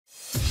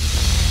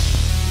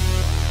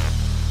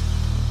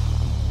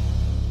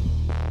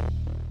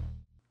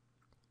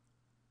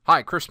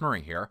Hi, Chris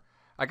Murray here.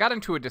 I got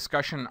into a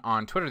discussion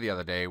on Twitter the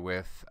other day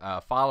with a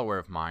follower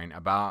of mine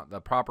about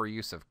the proper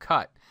use of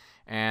cut,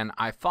 and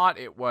I thought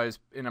it was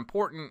an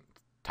important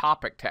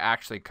topic to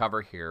actually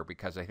cover here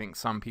because I think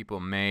some people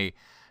may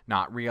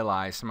not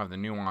realize some of the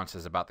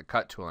nuances about the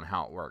cut tool and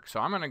how it works. So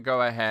I'm going to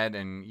go ahead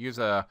and use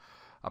a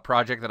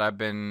project that I've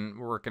been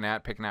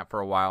picking at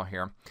for a while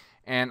here.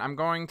 And I'm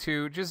going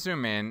to just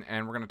zoom in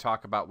and we're going to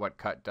talk about what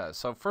cut does.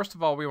 So first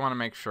of all, we want to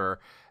make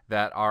sure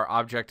that our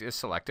object is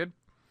selected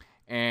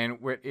and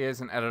it is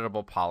an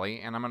editable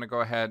poly. And I'm going to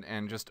go ahead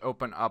and just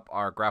open up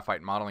our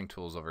graphite modeling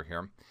tools over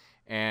here.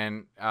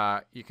 And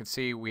you can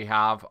see we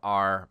have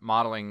our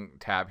modeling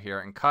tab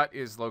here, and cut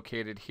is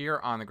located here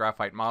on the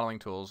graphite modeling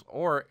tools,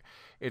 or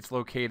it's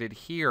located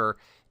here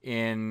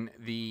in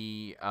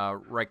the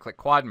right-click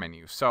quad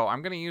menu. So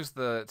I'm going to use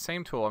the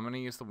same tool. I'm going to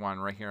use the one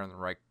right here in the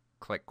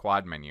right-click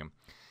quad menu.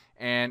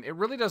 And it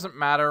really doesn't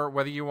matter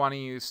whether you want to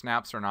use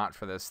snaps or not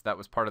for this. That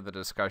was part of the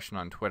discussion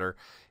on Twitter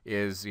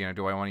is,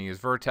 do I want to use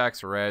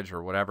vertex or edge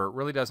or whatever? It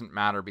really doesn't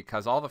matter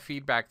because all the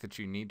feedback that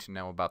you need to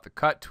know about the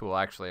cut tool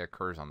actually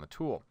occurs on the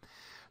tool.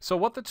 So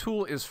what the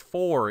tool is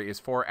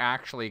for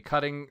actually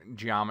cutting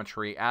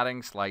geometry,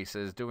 adding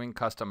slices, doing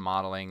custom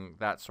modeling,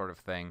 that sort of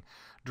thing,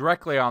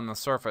 directly on the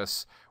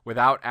surface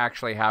without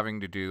actually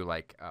having to do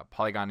like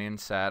polygon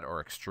inset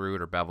or extrude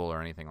or bevel or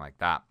anything like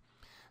that.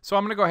 So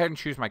I'm going to go ahead and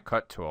choose my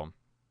cut tool.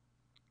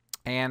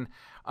 And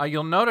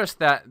you'll notice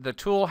that the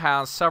tool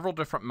has several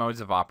different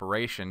modes of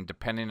operation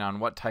depending on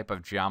what type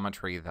of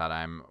geometry that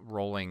I'm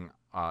rolling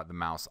the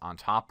mouse on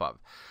top of.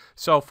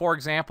 So for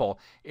example,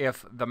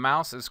 if the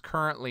mouse is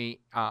currently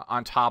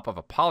on top of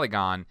a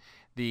polygon,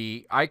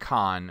 the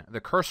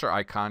cursor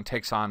icon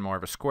takes on more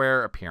of a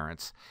square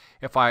appearance.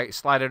 If I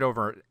slide it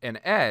over an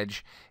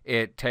edge,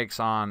 it takes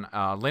on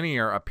a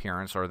linear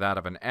appearance, or that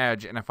of an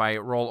edge. And if I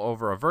roll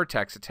over a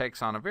vertex, it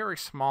takes on a very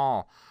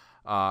small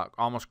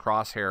almost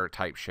crosshair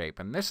type shape.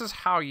 And this is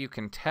how you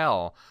can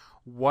tell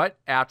what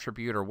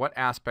attribute or what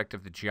aspect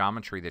of the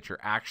geometry that you're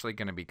actually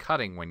going to be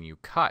cutting when you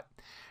cut.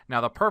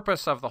 Now, the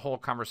purpose of the whole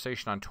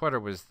conversation on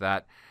Twitter was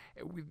that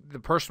the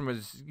person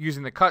was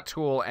using the cut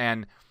tool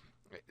and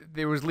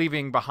they was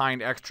leaving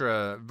behind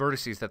extra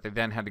vertices that they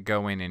then had to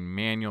go in and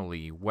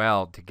manually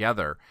weld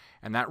together.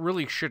 And that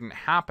really shouldn't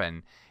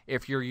happen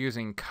if you're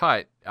using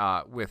cut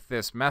with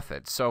this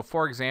method. So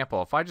for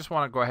example, if I just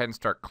want to go ahead and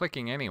start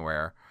clicking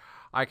anywhere,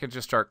 I could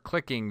just start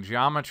clicking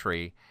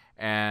geometry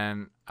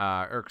and,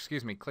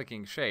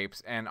 clicking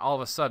shapes, and all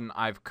of a sudden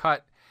I've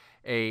cut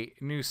a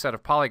new set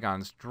of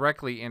polygons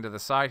directly into the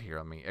side here.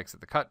 Let me exit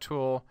the cut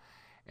tool,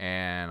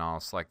 and I'll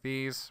select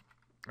these,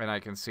 and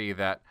I can see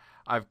that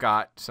I've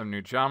got some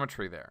new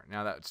geometry there.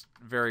 Now that's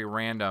very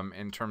random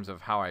in terms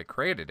of how I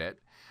created it.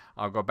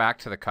 I'll go back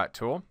to the cut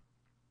tool.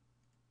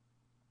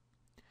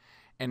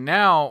 And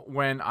now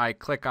when I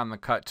click on the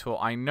cut tool,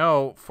 I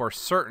know for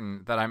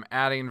certain that I'm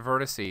adding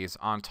vertices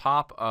on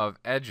top of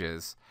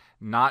edges,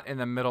 not in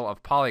the middle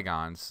of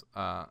polygons,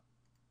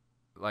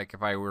 like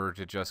if I were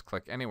to just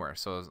click anywhere.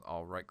 So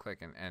I'll right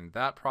click and end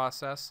that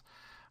process.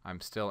 I'm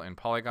still in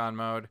polygon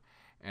mode,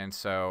 and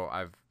so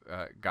I've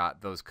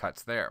got those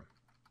cuts there.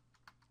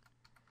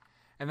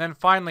 And then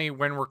finally,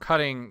 when we're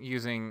cutting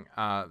using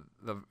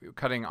the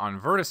cutting on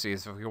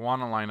vertices, if we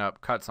want to line up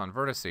cuts on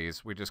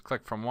vertices, we just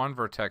click from one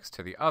vertex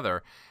to the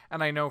other.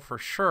 And I know for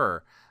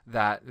sure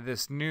that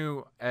this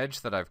new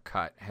edge that I've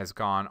cut has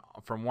gone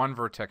from one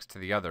vertex to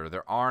the other.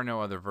 There are no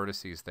other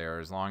vertices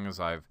there as long as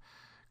I've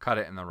cut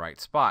it in the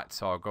right spot.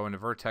 So I'll go into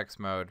vertex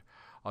mode.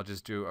 I'll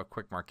just do a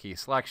quick marquee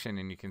selection,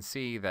 and you can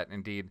see that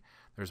indeed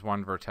there's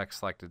one vertex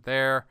selected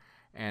there.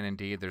 And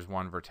indeed, there's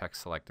one vertex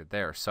selected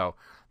there. So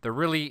there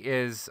really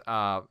is,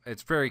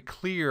 it's very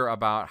clear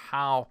about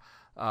how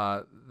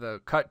the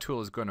cut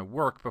tool is going to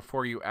work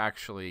before you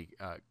actually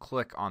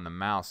click on the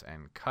mouse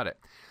and cut it.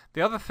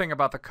 The other thing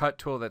about the cut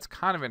tool that's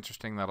kind of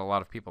interesting that a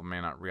lot of people may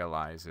not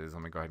realize is,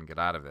 let me go ahead and get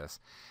out of this,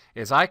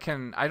 is I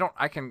can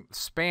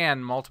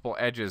span multiple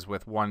edges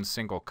with one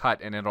single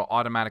cut, and it'll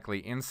automatically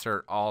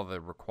insert all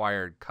the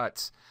required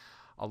cuts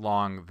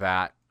along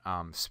that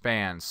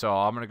span. So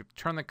I'm going to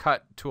turn the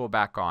cut tool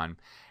back on,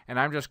 and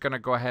I'm just going to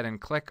go ahead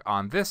and click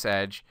on this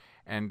edge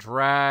and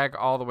drag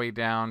all the way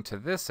down to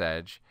this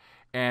edge,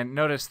 and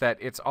notice that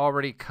it's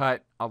already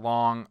cut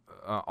along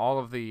all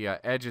of the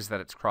edges that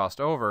it's crossed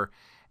over,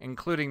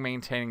 including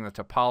maintaining the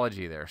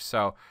topology there.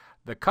 So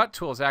the cut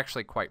tool is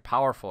actually quite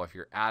powerful if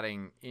you're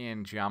adding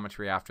in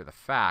geometry after the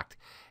fact.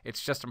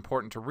 It's just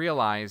important to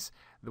realize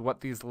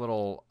what these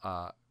little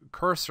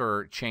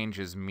cursor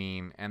changes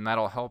mean, and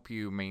that'll help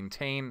you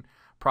maintain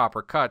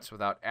proper cuts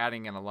without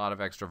adding in a lot of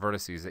extra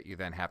vertices that you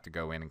then have to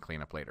go in and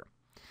clean up later.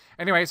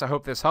 Anyways, I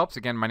hope this helps.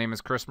 Again, my name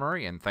is Chris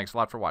Murray, and thanks a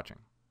lot for watching.